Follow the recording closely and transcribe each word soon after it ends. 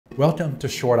Welcome to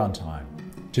Short on Time.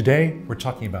 Today, we're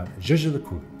talking about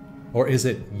Jaeger-Le-Coultre, or is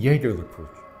it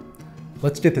Jaeger-Le-Coultre?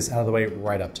 Let's get this out of the way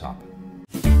right up top.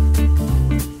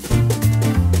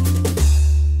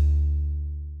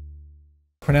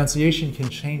 Pronunciation can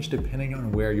change depending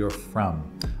on where you're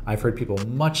from. I've heard people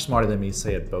much smarter than me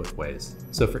say it both ways.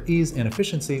 So for ease and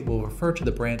efficiency, we'll refer to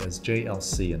the brand as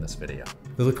JLC in this video.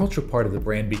 The Le-Coultre part of the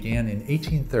brand began in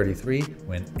 1833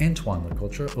 when Antoine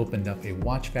Le-Coultre opened up a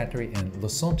watch factory in Le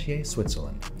Sentier,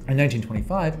 Switzerland. In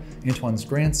 1925, Antoine's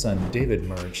grandson David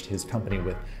merged his company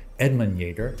with Edmond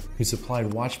Jaeger, who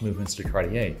supplied watch movements to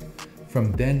Cartier.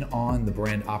 From then on, the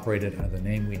brand operated under the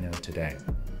name we know today.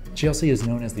 JLC is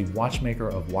known as the watchmaker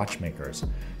of watchmakers.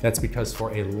 That's because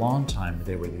for a long time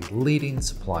they were the leading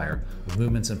supplier of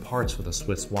movements and parts for the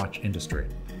Swiss watch industry.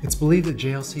 It's believed that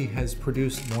JLC has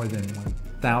produced more than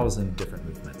 1,000 different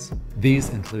movements. These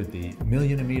include the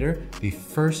millimeter, the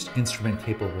first instrument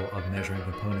capable of measuring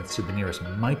components to the nearest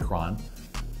micron,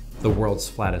 the world's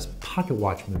flattest pocket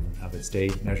watch movement of its day,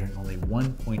 measuring only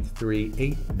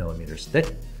 1.38 millimeters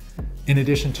thick, in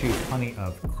addition to plenty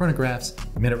of chronographs,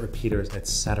 minute repeaters,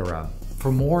 etc.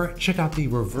 For more, check out the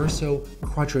Reverso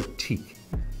quadratique.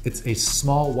 It's a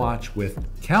small watch with,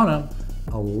 count them,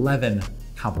 11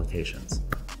 complications.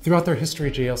 Throughout their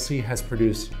history, JLC has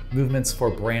produced movements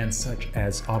for brands such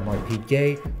as Audemars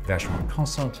Piguet, Vacheron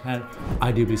Constantin,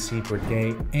 IWC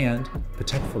Breguet, and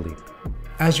Patek Philippe.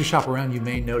 As you shop around, you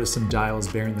may notice some dials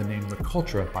bearing the name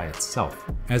Le-Coultre by itself.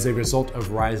 As a result of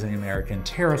rising American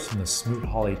tariffs from the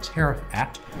Smoot-Hawley Tariff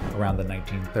Act around the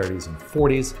 1930s and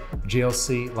 40s,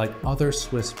 JLC, like other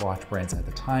Swiss watch brands at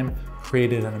the time,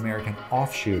 created an American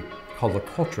offshoot called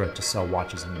Le-Coultre to sell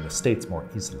watches in the States more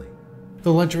easily.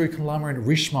 The luxury conglomerate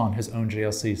Richemont has owned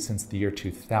JLC since the year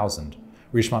 2000.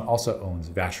 Richemont also owns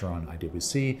Vacheron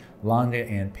IWC, Lange,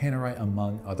 and Panerai,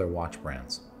 among other watch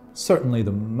brands. Certainly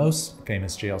the most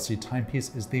famous JLC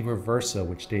timepiece is the Reverso,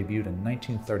 which debuted in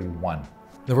 1931.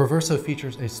 The Reverso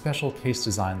features a special case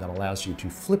design that allows you to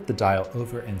flip the dial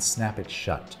over and snap it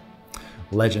shut.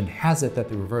 Legend has it that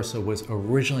the Reverso was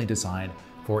originally designed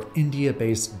for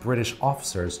India-based British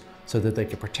officers so that they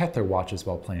could protect their watches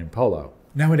while playing polo.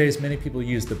 Nowadays, many people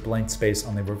use the blank space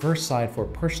on the reverse side for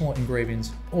personal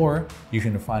engravings, or you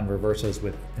can find Reversos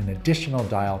with an additional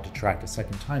dial to track a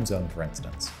second time zone, for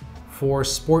instance. For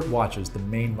sport watches, the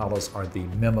main models are the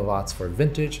Memovats for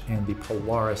vintage and the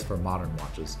Polaris for modern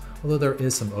watches, although there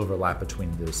is some overlap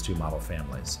between those two model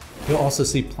families. You'll also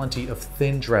see plenty of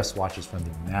thin dress watches from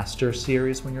the Master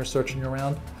series when you're searching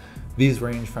around. These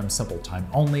range from simple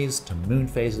time-onlys to moon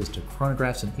phases to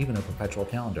chronographs and even a perpetual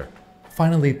calendar.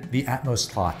 Finally, the Atmos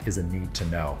clock is a need to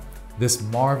know. This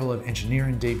marvel of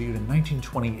engineering debuted in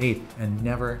 1928 and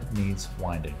never needs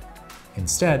winding.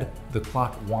 Instead, the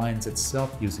clock winds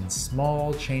itself using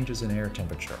small changes in air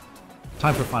temperature.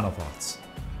 Time for final thoughts.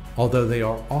 Although they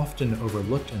are often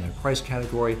overlooked in their price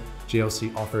category,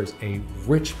 JLC offers a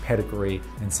rich pedigree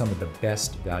and some of the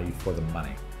best value for the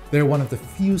money. They're one of the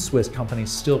few Swiss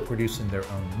companies still producing their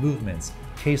own movements,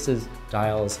 cases,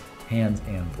 dials, hands,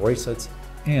 and bracelets,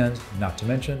 and not to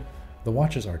mention, the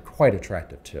watches are quite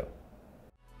attractive too.